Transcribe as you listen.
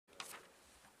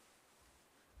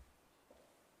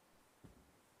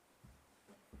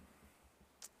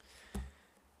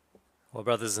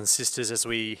Well, brothers and sisters, as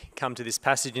we come to this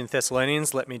passage in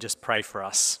Thessalonians, let me just pray for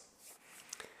us.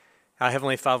 Our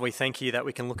Heavenly Father, we thank you that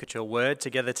we can look at your word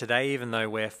together today, even though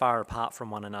we're far apart from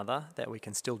one another, that we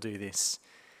can still do this.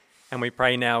 And we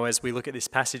pray now as we look at this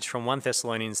passage from 1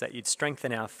 Thessalonians that you'd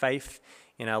strengthen our faith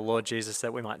in our Lord Jesus,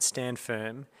 that we might stand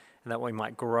firm and that we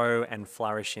might grow and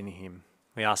flourish in him.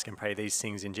 We ask and pray these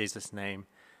things in Jesus' name.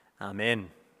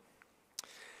 Amen.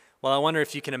 Well, I wonder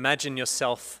if you can imagine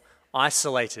yourself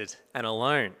isolated and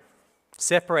alone,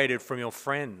 separated from your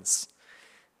friends,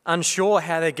 unsure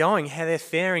how they're going, how they're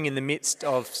faring in the midst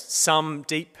of some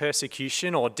deep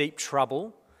persecution or deep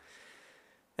trouble.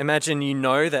 Imagine you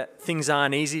know that things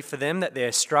aren't easy for them, that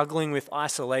they're struggling with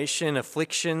isolation,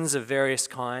 afflictions of various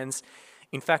kinds.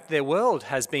 In fact, their world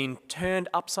has been turned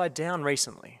upside down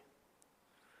recently.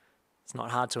 It's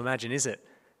not hard to imagine, is it?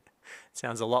 It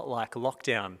sounds a lot like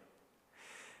lockdown.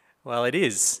 Well, it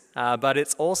is, but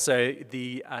it's also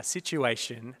the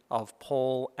situation of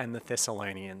Paul and the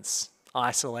Thessalonians,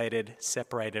 isolated,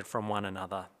 separated from one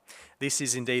another. This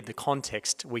is indeed the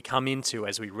context we come into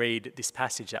as we read this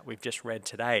passage that we've just read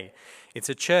today. It's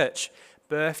a church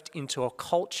birthed into a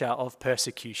culture of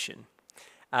persecution,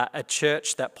 a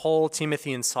church that Paul,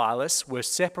 Timothy, and Silas were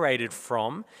separated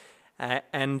from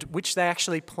and which they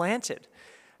actually planted.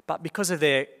 But because of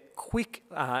their quick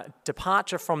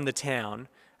departure from the town,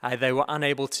 they were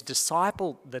unable to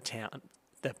disciple the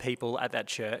people at that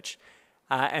church,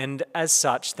 and as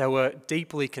such, they were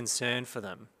deeply concerned for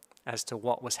them as to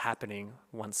what was happening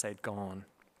once they'd gone.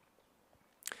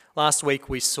 Last week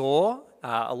we saw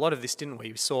a lot of this, didn't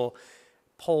we? We saw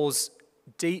Paul's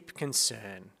deep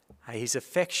concern, his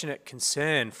affectionate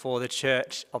concern for the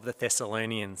church of the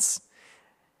Thessalonians.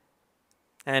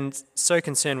 And so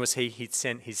concerned was he'd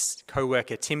sent his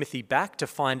co-worker Timothy back to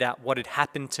find out what had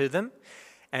happened to them.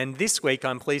 And this week,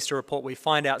 I'm pleased to report, we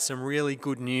find out some really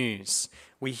good news.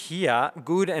 We hear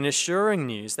good and assuring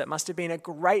news that must have been a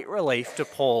great relief to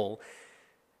Paul.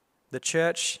 The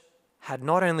church had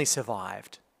not only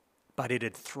survived, but it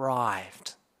had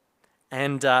thrived.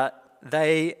 And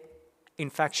they, in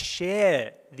fact,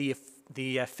 share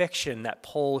the affection that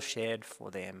Paul shared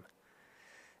for them.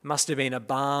 It must have been a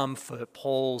balm for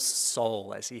Paul's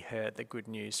soul as he heard the good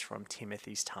news from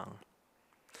Timothy's tongue.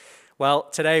 Well,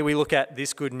 today we look at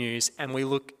this good news and we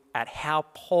look at how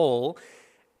Paul,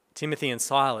 Timothy and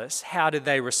Silas, how did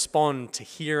they respond to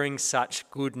hearing such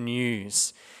good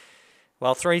news?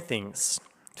 Well, three things.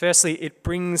 Firstly, it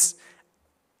brings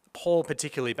Paul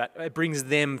particularly, but it brings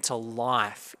them to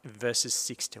life, verses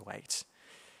 6 to 8.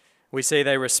 We see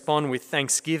they respond with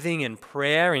thanksgiving and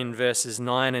prayer in verses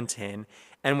 9 and 10,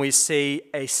 and we see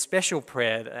a special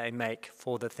prayer that they make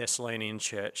for the Thessalonian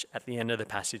church at the end of the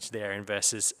passage there in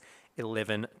verses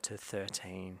 11 to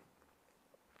 13.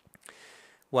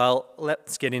 Well,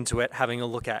 let's get into it, having a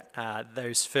look at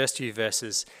those first few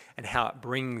verses and how it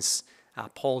brings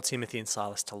Paul, Timothy, and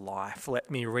Silas to life. Let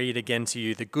me read again to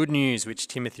you the good news which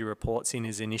Timothy reports in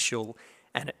his initial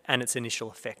and its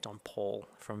initial effect on Paul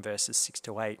from verses 6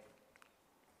 to 8.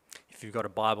 If you've got a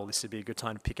Bible, this would be a good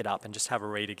time to pick it up and just have a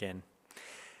read again.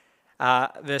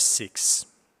 Verse 6.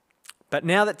 But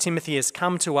now that Timothy has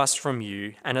come to us from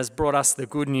you and has brought us the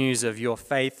good news of your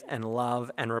faith and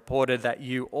love and reported that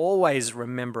you always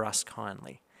remember us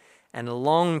kindly and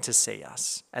long to see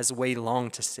us as we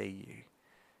long to see you.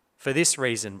 For this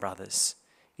reason, brothers,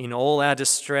 in all our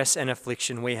distress and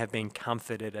affliction, we have been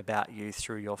comforted about you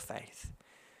through your faith.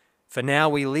 For now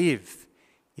we live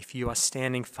if you are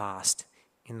standing fast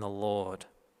in the Lord.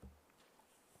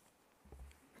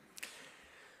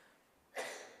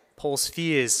 Paul's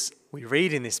fears, we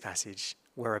read in this passage,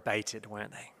 were abated,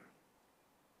 weren't they?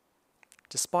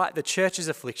 Despite the church's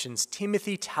afflictions,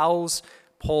 Timothy tells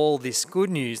Paul this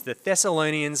good news. The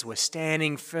Thessalonians were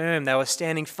standing firm. They were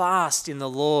standing fast in the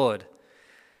Lord.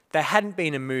 They hadn't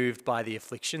been moved by the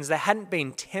afflictions. They hadn't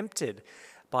been tempted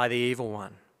by the evil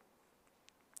one.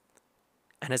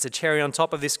 And as a cherry on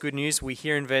top of this good news, we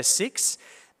hear in verse 6,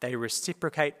 they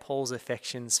reciprocate Paul's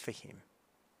affections for him.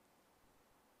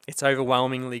 It's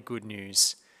overwhelmingly good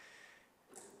news.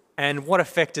 And what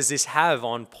effect does this have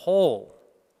on Paul?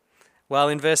 Well,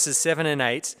 in verses 7 and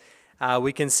 8,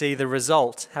 we can see the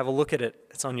result. Have a look at it.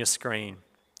 It's on your screen.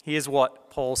 Here's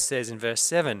what Paul says in verse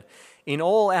 7. In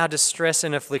all our distress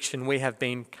and affliction, we have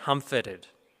been comforted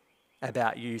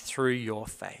about you through your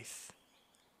faith.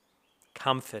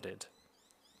 Comforted.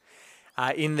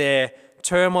 In their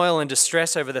turmoil and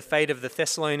distress over the fate of the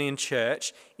Thessalonian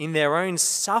church, in their own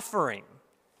suffering,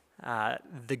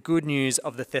 the good news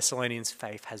of the Thessalonians'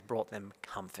 faith has brought them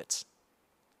comfort.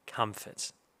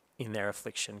 Comfort in their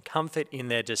affliction, comfort in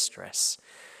their distress.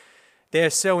 They're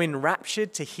so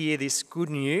enraptured to hear this good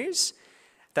news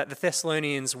that the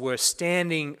Thessalonians were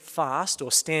standing fast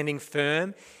or standing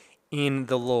firm in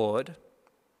the Lord,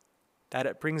 that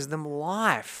it brings them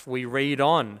life. We read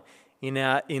on in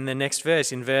the next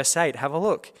verse, in verse 8. Have a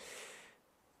look.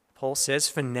 Paul says,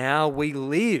 "For now we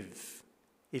live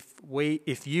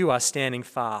if you are standing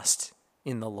fast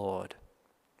in the Lord."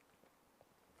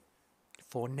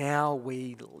 For now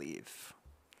we live.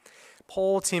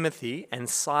 Paul, Timothy, and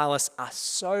Silas are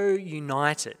so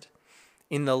united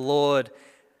in the Lord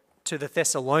to the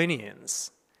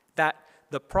Thessalonians that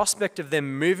the prospect of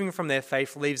them moving from their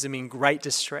faith leaves them in great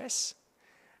distress.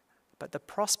 But the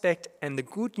prospect and the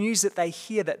good news that they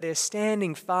hear, that they're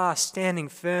standing fast, standing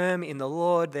firm in the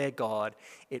Lord their God,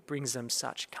 it brings them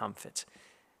such comfort.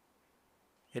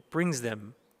 It brings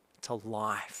them to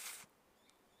life.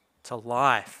 To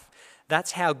life.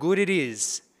 That's how good it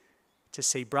is to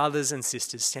see brothers and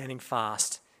sisters standing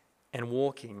fast and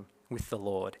walking with the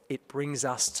Lord. It brings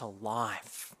us to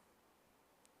life.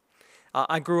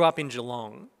 I grew up in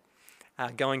Geelong,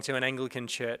 going to an Anglican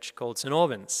church called St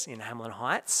Albans in Hamlin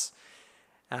Heights.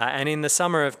 And in the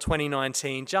summer of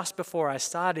 2019, just before I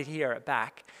started here at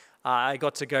BAC, I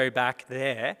got to go back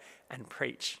there and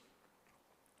preach.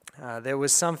 There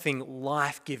was something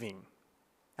life-giving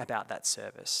about that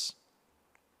service.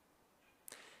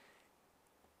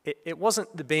 It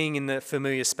wasn't the being in the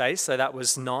familiar space, so that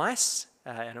was nice,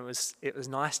 and it was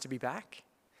nice to be back.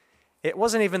 It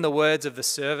wasn't even the words of the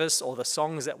service or the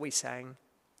songs that we sang.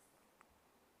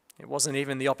 It wasn't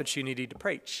even the opportunity to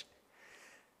preach.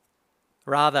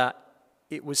 Rather,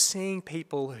 it was seeing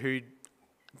people who'd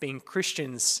been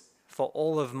Christians for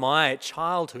all of my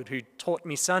childhood, who taught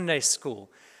me Sunday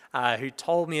school, who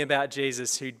told me about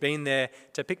Jesus, who'd been there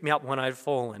to pick me up when I'd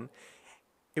fallen.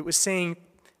 It was seeing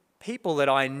people that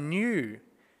I knew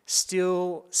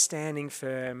still standing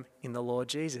firm in the Lord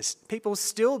Jesus. People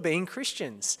still being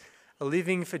Christians,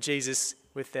 living for Jesus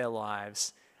with their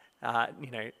lives,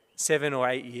 7 or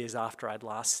 8 years after I'd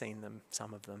last seen them,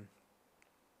 some of them.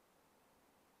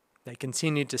 They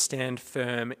continued to stand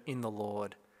firm in the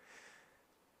Lord.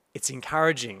 It's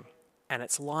encouraging and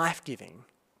it's life-giving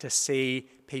to see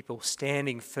people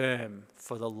standing firm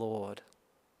for the Lord.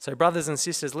 So brothers and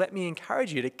sisters, let me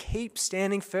encourage you to keep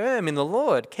standing firm in the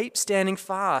Lord. Keep standing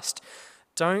fast.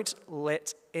 Don't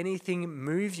let anything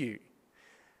move you.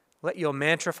 Let your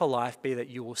mantra for life be that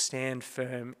you will stand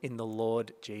firm in the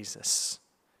Lord Jesus.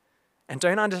 And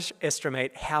don't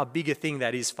underestimate how big a thing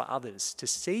that is for others to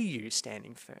see you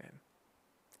standing firm.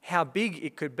 How big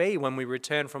it could be when we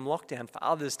return from lockdown for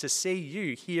others to see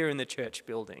you here in the church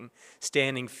building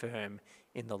standing firm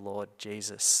in the Lord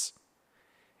Jesus.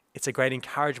 It's a great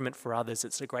encouragement for others.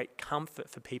 It's a great comfort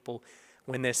for people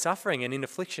when they're suffering and in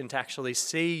affliction to actually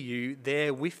see you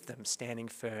there with them standing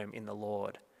firm in the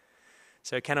Lord.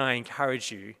 So can I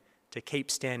encourage you to keep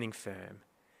standing firm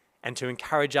and to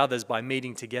encourage others by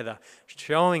meeting together,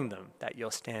 showing them that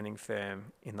you're standing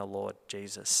firm in the Lord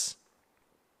Jesus.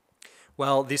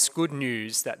 Well, this good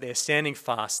news that they're standing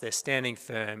fast, they're standing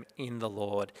firm in the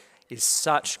Lord is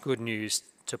such good news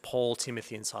to Paul,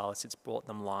 Timothy, and Silas. It's brought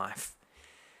them life.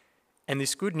 And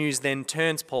this good news then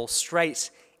turns Paul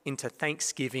straight into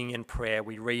thanksgiving and prayer.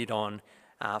 We read on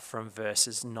from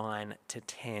verses 9 to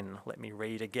 10. Let me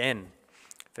read again.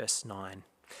 Verse 9.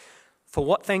 For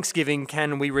what thanksgiving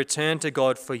can we return to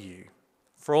God for you,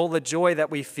 for all the joy that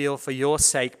we feel for your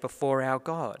sake before our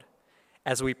God,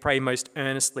 as we pray most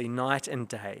earnestly night and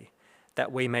day,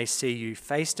 that we may see you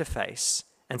face to face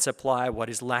and supply what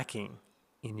is lacking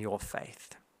in your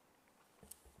faith.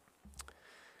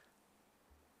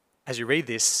 As you read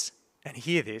this and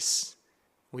hear this,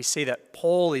 we see that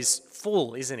Paul is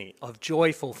full, isn't he, of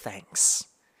joyful thanks.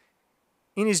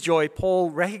 In his joy, Paul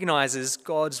recognizes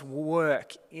God's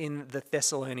work in the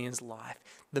Thessalonians' life,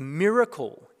 the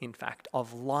miracle, in fact,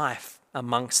 of life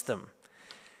amongst them.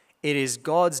 It is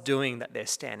God's doing that they're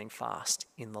standing fast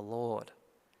in the Lord.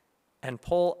 And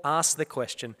Paul asks the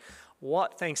question,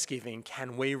 what thanksgiving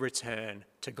can we return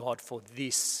to God for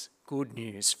this good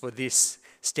news, for this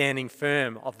standing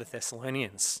firm of the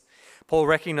Thessalonians? Paul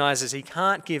recognizes he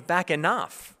can't give back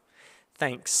enough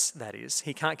thanks, that is.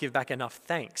 He can't give back enough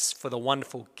thanks for the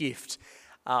wonderful gift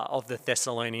of the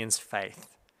Thessalonians'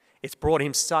 faith. It's brought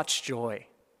him such joy,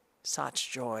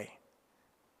 such joy.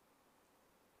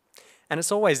 And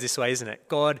it's always this way, isn't it?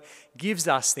 God gives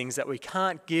us things that we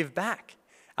can't give back.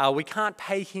 We can't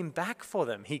pay him back for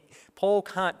them. Paul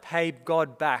can't pay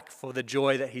God back for the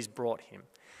joy that he's brought him.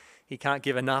 He can't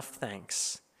give enough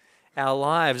thanks. Our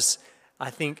lives, I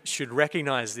think, should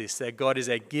recognize this, that God is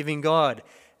a giving God,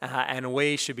 and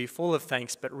we should be full of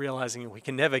thanks, but realizing we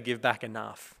can never give back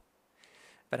enough.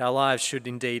 But our lives should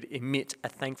indeed emit a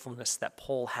thankfulness that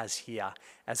Paul has here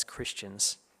as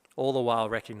Christians, all the while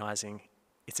recognizing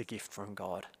it's a gift from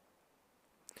God.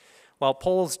 While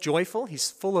Paul's joyful,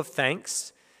 he's full of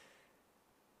thanks.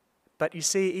 But you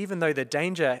see, even though the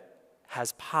danger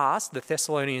has passed, the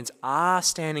Thessalonians are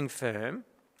standing firm.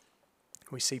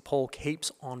 We see Paul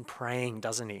keeps on praying,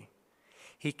 doesn't he?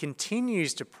 He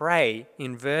continues to pray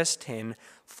in verse 10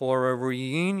 for a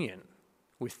reunion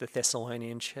with the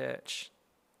Thessalonian church.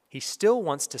 He still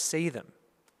wants to see them.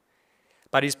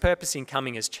 But his purpose in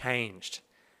coming has changed.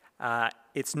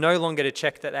 It's no longer to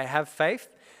check that they have faith,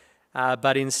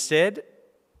 but instead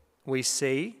we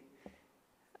see,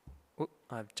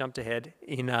 I've jumped ahead,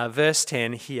 in verse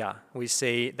 10 here, we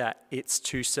see that it's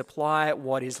to supply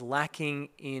what is lacking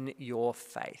in your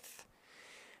faith.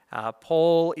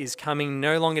 Paul is coming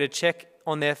no longer to check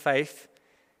on their faith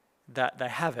that they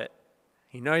have it.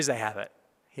 He knows they have it.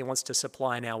 He wants to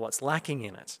supply now what's lacking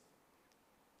in it.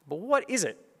 But what is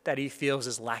it that he feels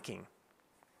is lacking?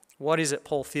 What is it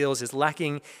Paul feels is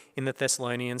lacking in the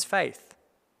Thessalonians' faith?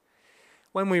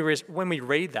 When we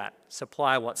read that,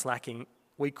 supply what's lacking,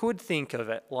 we could think of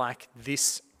it like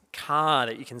this car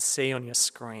that you can see on your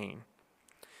screen.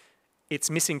 It's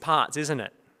missing parts, isn't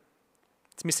it?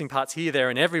 It's missing parts here, there,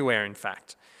 and everywhere, in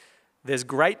fact. There's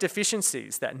great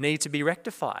deficiencies that need to be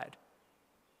rectified.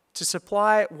 To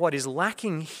supply what is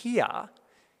lacking here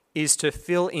is to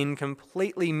fill in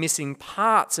completely missing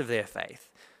parts of their faith.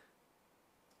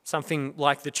 Something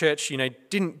like the church,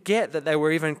 didn't get that they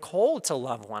were even called to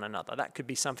love one another. That could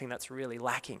be something that's really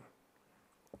lacking.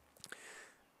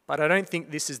 But I don't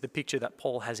think this is the picture that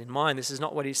Paul has in mind. This is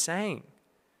not what he's saying.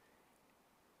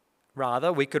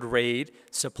 Rather, we could read,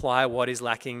 supply what is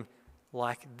lacking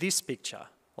like this picture,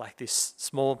 like this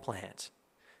small plant.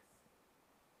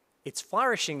 It's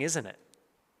flourishing, isn't it?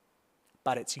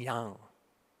 But it's young.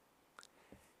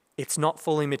 It's not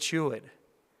fully matured.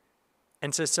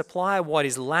 And to supply what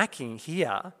is lacking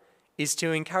here is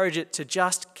to encourage it to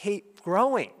just keep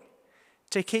growing,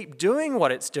 to keep doing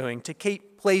what it's doing, to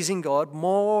keep pleasing God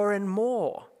more and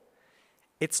more.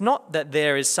 It's not that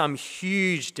there is some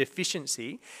huge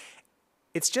deficiency.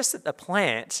 It's just that the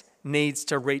plant needs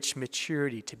to reach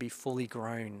maturity to be fully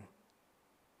grown.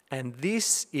 And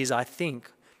this is, I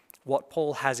think, what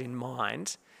Paul has in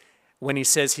mind when he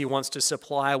says he wants to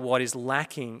supply what is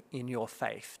lacking in your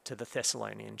faith to the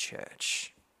Thessalonian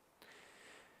church.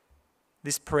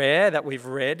 This prayer that we've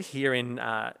read here in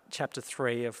chapter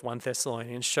 3 of 1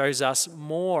 Thessalonians shows us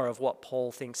more of what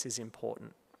Paul thinks is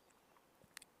important,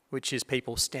 which is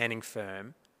people standing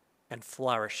firm and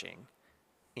flourishing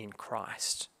in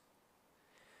Christ.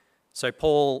 So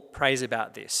Paul prays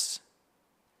about this.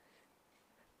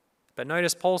 But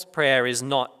notice Paul's prayer is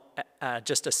not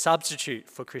just a substitute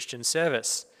for Christian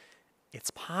service. It's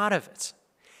part of it.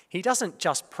 He doesn't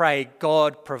just pray,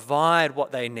 God, provide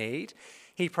what they need.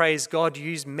 He prays, God,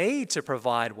 use me to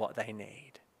provide what they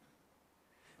need.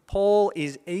 Paul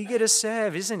is eager to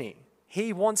serve, isn't he?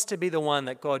 He wants to be the one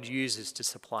that God uses to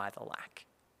supply the lack.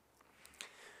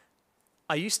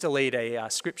 I used to lead a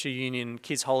Scripture Union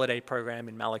kids holiday program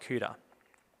in Malakuta.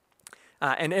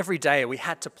 And every day we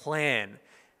had to plan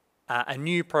a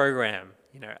new program,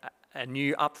 a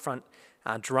new upfront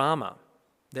drama.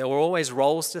 There were always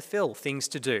roles to fill, things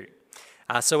to do.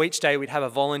 So each day we'd have a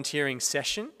volunteering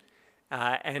session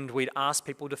and we'd ask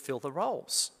people to fill the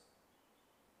roles.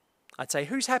 I'd say,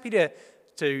 who's happy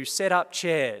to set up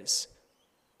chairs?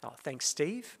 Oh, thanks,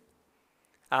 Steve.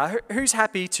 Who's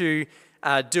happy to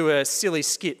do a silly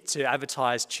skit to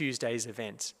advertise Tuesday's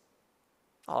event?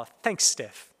 Oh, thanks,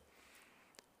 Steph.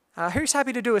 Who's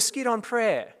happy to do a skit on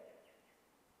prayer?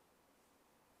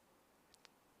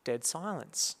 Dead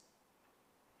silence.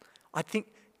 I'd think,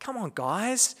 come on,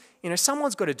 guys,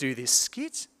 someone's got to do this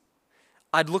skit.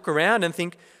 I'd look around and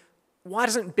think, why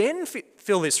doesn't Ben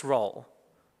fill this role?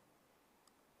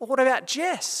 Or what about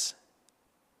Jess?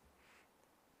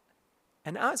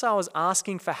 And as I was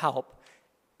asking for help,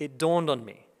 it dawned on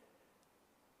me.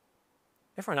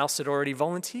 Everyone else had already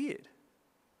volunteered.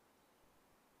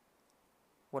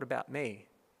 What about me?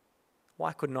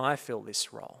 Why couldn't I fill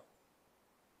this role?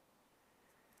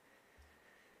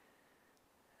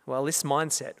 Well, this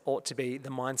mindset ought to be the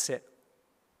mindset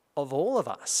of all of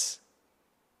us.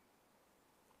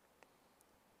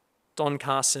 Don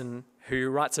Carson, who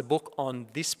writes a book on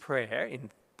this prayer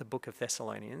in the book of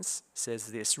Thessalonians,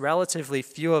 says this: relatively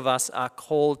few of us are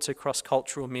called to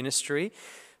cross-cultural ministry.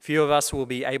 Few of us will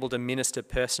be able to minister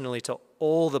personally to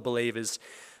all the believers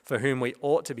for whom we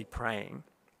ought to be praying.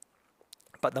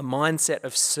 But the mindset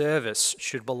of service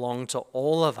should belong to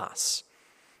all of us,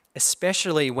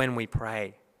 especially when we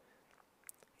pray.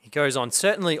 He goes on,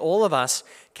 certainly all of us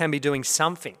can be doing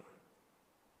something.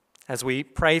 As we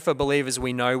pray for believers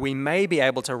we know, we may be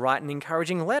able to write an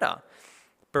encouraging letter,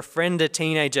 befriend a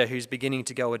teenager who's beginning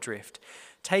to go adrift,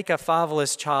 take a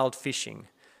fatherless child fishing,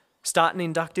 start an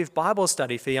inductive Bible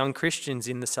study for young Christians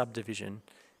in the subdivision,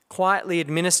 quietly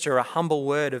administer a humble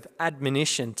word of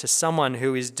admonition to someone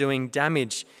who is doing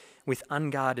damage with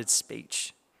unguarded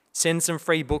speech, send some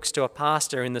free books to a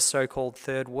pastor in the so-called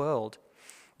third world.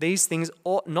 These things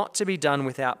ought not to be done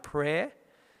without prayer.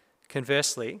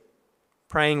 Conversely,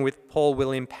 praying with Paul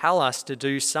will impel us to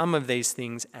do some of these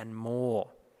things and more.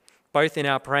 Both in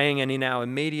our praying and in our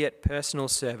immediate personal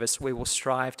service, we will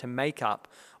strive to make up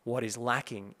what is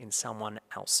lacking in someone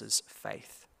else's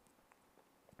faith.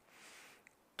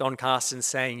 Don Carson's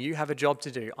saying, you have a job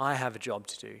to do, I have a job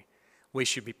to do. We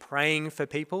should be praying for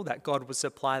people that God would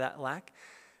supply that lack,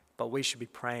 but we should be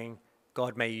praying,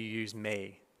 God, may you use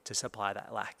me to supply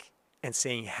that lack, and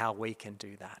seeing how we can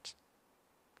do that.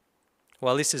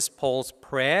 Well, this is Paul's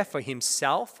prayer for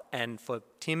himself and for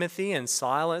Timothy and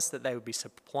Silas, that they would be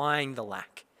supplying the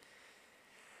lack.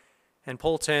 And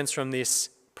Paul turns from this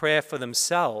prayer for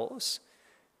themselves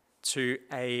to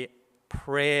a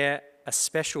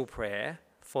special prayer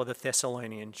for the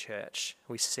Thessalonian church,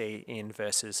 we see in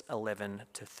verses 11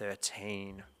 to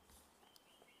 13.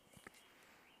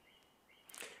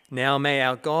 Now may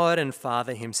our God and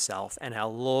Father himself and our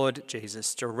Lord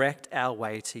Jesus direct our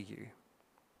way to you.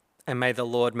 And may the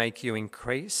Lord make you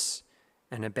increase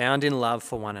and abound in love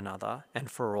for one another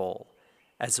and for all,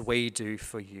 as we do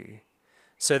for you,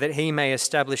 so that he may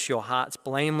establish your hearts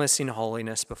blameless in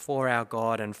holiness before our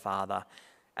God and Father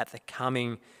at the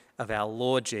coming of our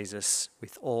Lord Jesus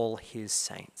with all his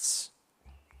saints.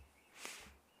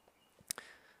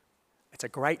 It's a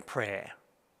great prayer.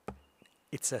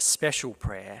 It's a special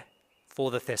prayer for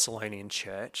the Thessalonian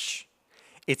church.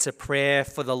 It's a prayer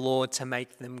for the Lord to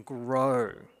make them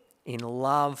grow in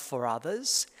love for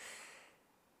others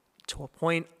to a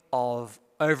point of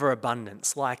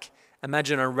overabundance. Like,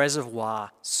 imagine a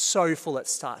reservoir so full it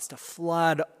starts to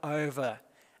flood over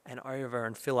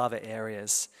and fill other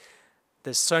areas.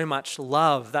 There's so much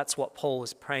love. That's what Paul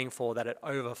is praying for, that it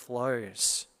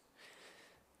overflows.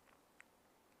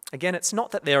 Again, it's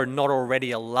not that they're not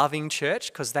already a loving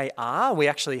church, because they are. We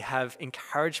actually have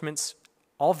encouragements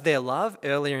of their love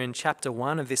earlier in chapter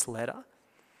 1 of this letter.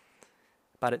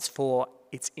 But it's for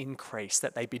its increase,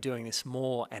 that they be doing this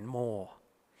more and more.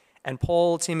 And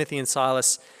Paul, Timothy, and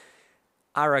Silas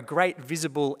are a great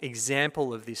visible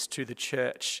example of this to the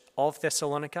church of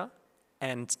Thessalonica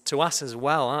and to us as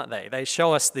well, aren't they? They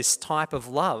show us this type of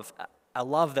love, a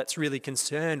love that's really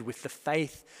concerned with the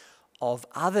faith of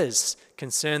others,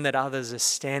 concerned that others are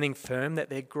standing firm, that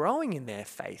they're growing in their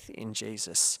faith in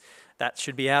Jesus. That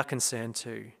should be our concern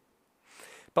too.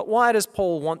 But why does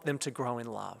Paul want them to grow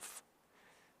in love?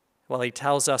 Well, he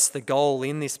tells us the goal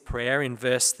in this prayer in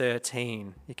verse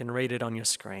 13. You can read it on your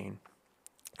screen.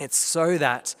 It's so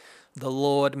that the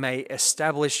Lord may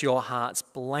establish your hearts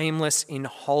blameless in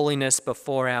holiness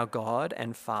before our God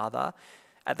and Father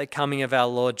at the coming of our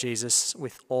Lord Jesus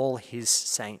with all his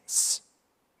saints.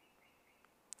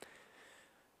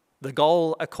 The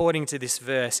goal, according to this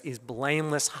verse, is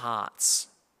blameless hearts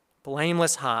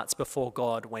before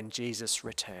God when Jesus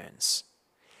returns.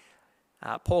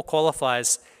 Paul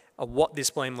qualifies what this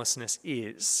blamelessness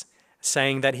is,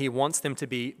 saying that he wants them to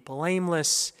be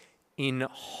blameless in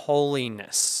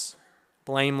holiness.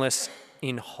 Blameless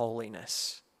in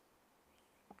holiness.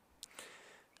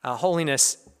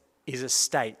 Holiness is a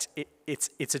state.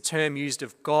 It's a term used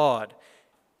of God.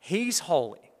 He's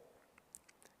holy.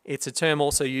 It's a term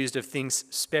also used of things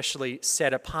specially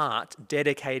set apart,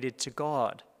 dedicated to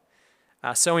God.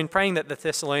 So in praying that the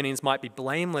Thessalonians might be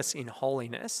blameless in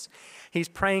holiness, he's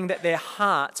praying that their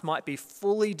hearts might be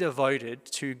fully devoted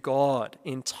to God,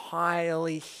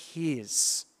 entirely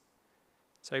his.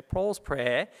 So Paul's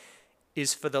prayer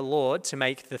is for the Lord to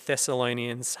make the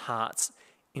Thessalonians' hearts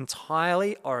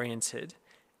entirely oriented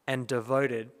and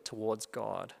devoted towards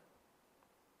God.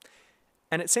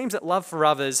 And it seems that love for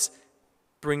others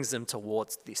brings them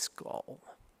towards this goal.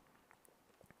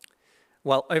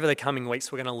 Well, over the coming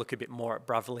weeks, we're going to look a bit more at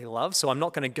brotherly love. So I'm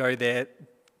not going to go there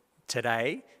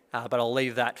today, but I'll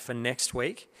leave that for next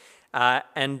week.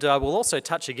 And we'll also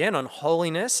touch again on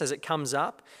holiness as it comes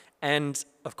up. And,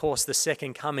 of course, the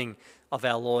second coming of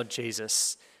our Lord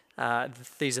Jesus.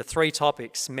 These are three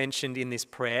topics mentioned in this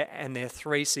prayer, and they're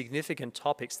three significant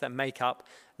topics that make up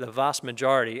the vast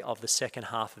majority of the second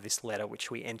half of this letter, which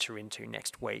we enter into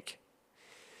next week.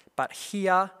 But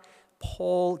here,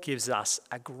 Paul gives us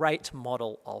a great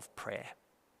model of prayer.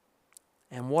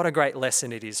 And what a great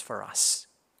lesson it is for us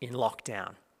in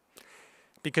lockdown.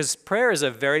 because prayer is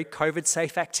a very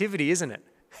COVID-safe activity, isn't it?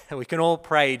 We can all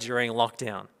pray during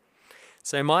lockdown.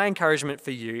 So my encouragement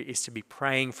for you is to be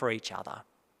praying for each other.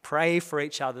 Pray for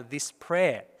each other this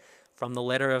prayer from the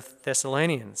letter of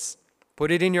Thessalonians.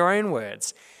 Put it in your own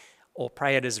words or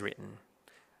pray it as written.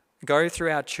 Go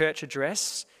through our church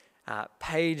address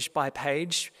page by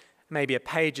page, maybe a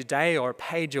page a day or a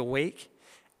page a week,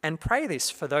 and pray this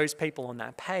for those people on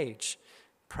that page.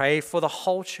 Pray for the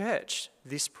whole church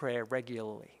this prayer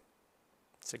regularly.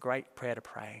 It's a great prayer to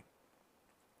pray.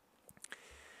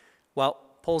 Well,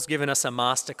 Paul's given us a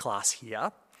masterclass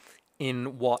here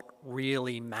in what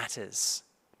really matters.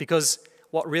 Because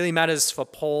what really matters for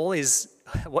Paul is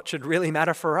what should really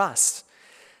matter for us.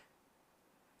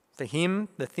 For him,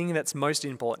 the thing that's most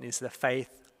important is the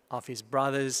faith of his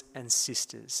brothers and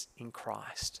sisters in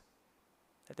Christ.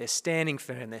 That they're standing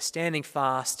firm, they're standing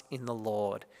fast in the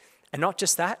Lord. And not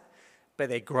just that, but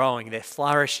they're growing, they're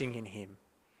flourishing in him.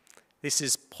 This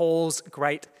is Paul's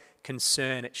great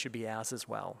concern. It should be ours as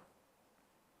well.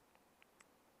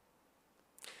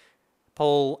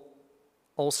 Paul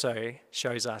also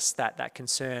shows us that that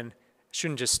concern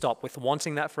shouldn't just stop with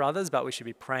wanting that for others, but we should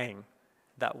be praying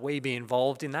that we be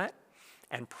involved in that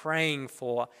and praying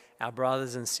for our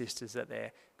brothers and sisters that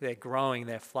they're growing,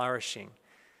 they're flourishing.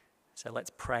 So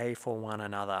let's pray for one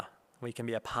another. We can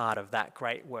be a part of that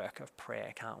great work of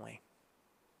prayer, can't we?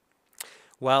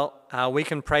 Well, we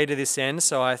can pray to this end,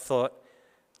 so I thought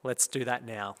let's do that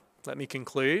now. Let me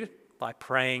conclude by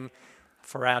praying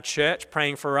for our church,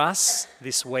 praying for us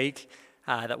this week,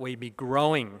 that we be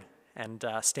growing and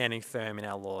standing firm in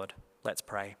our Lord. Let's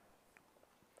pray.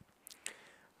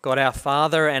 God, our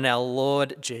Father and our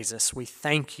Lord Jesus, we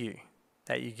thank you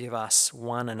that you give us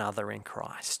one another in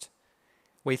Christ.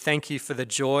 We thank you for the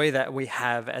joy that we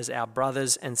have as our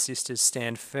brothers and sisters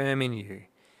stand firm in you.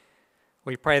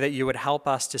 We pray that you would help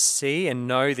us to see and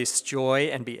know this joy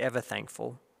and be ever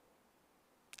thankful.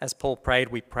 As Paul prayed,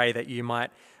 we pray that you might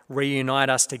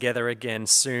reunite us together again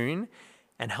soon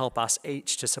and help us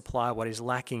each to supply what is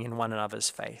lacking in one another's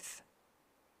faith,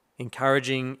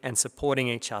 encouraging and supporting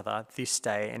each other this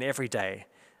day and every day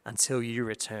until you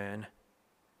return.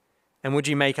 And would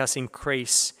you make us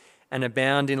increase and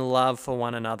abound in love for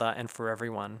one another and for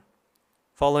everyone,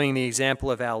 following the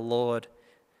example of our Lord,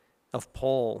 of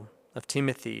Paul, of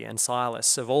Timothy and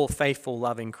Silas, of all faithful,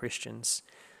 loving Christians,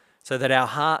 so that our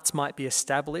hearts might be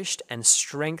established and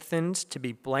strengthened to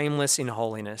be blameless in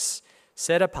holiness,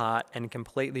 set apart and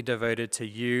completely devoted to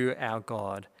you, our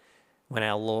God, when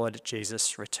our Lord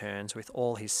Jesus returns with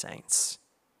all his saints.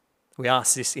 We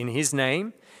ask this in his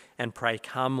name and pray,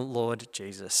 come, Lord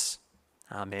Jesus.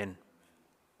 Amen.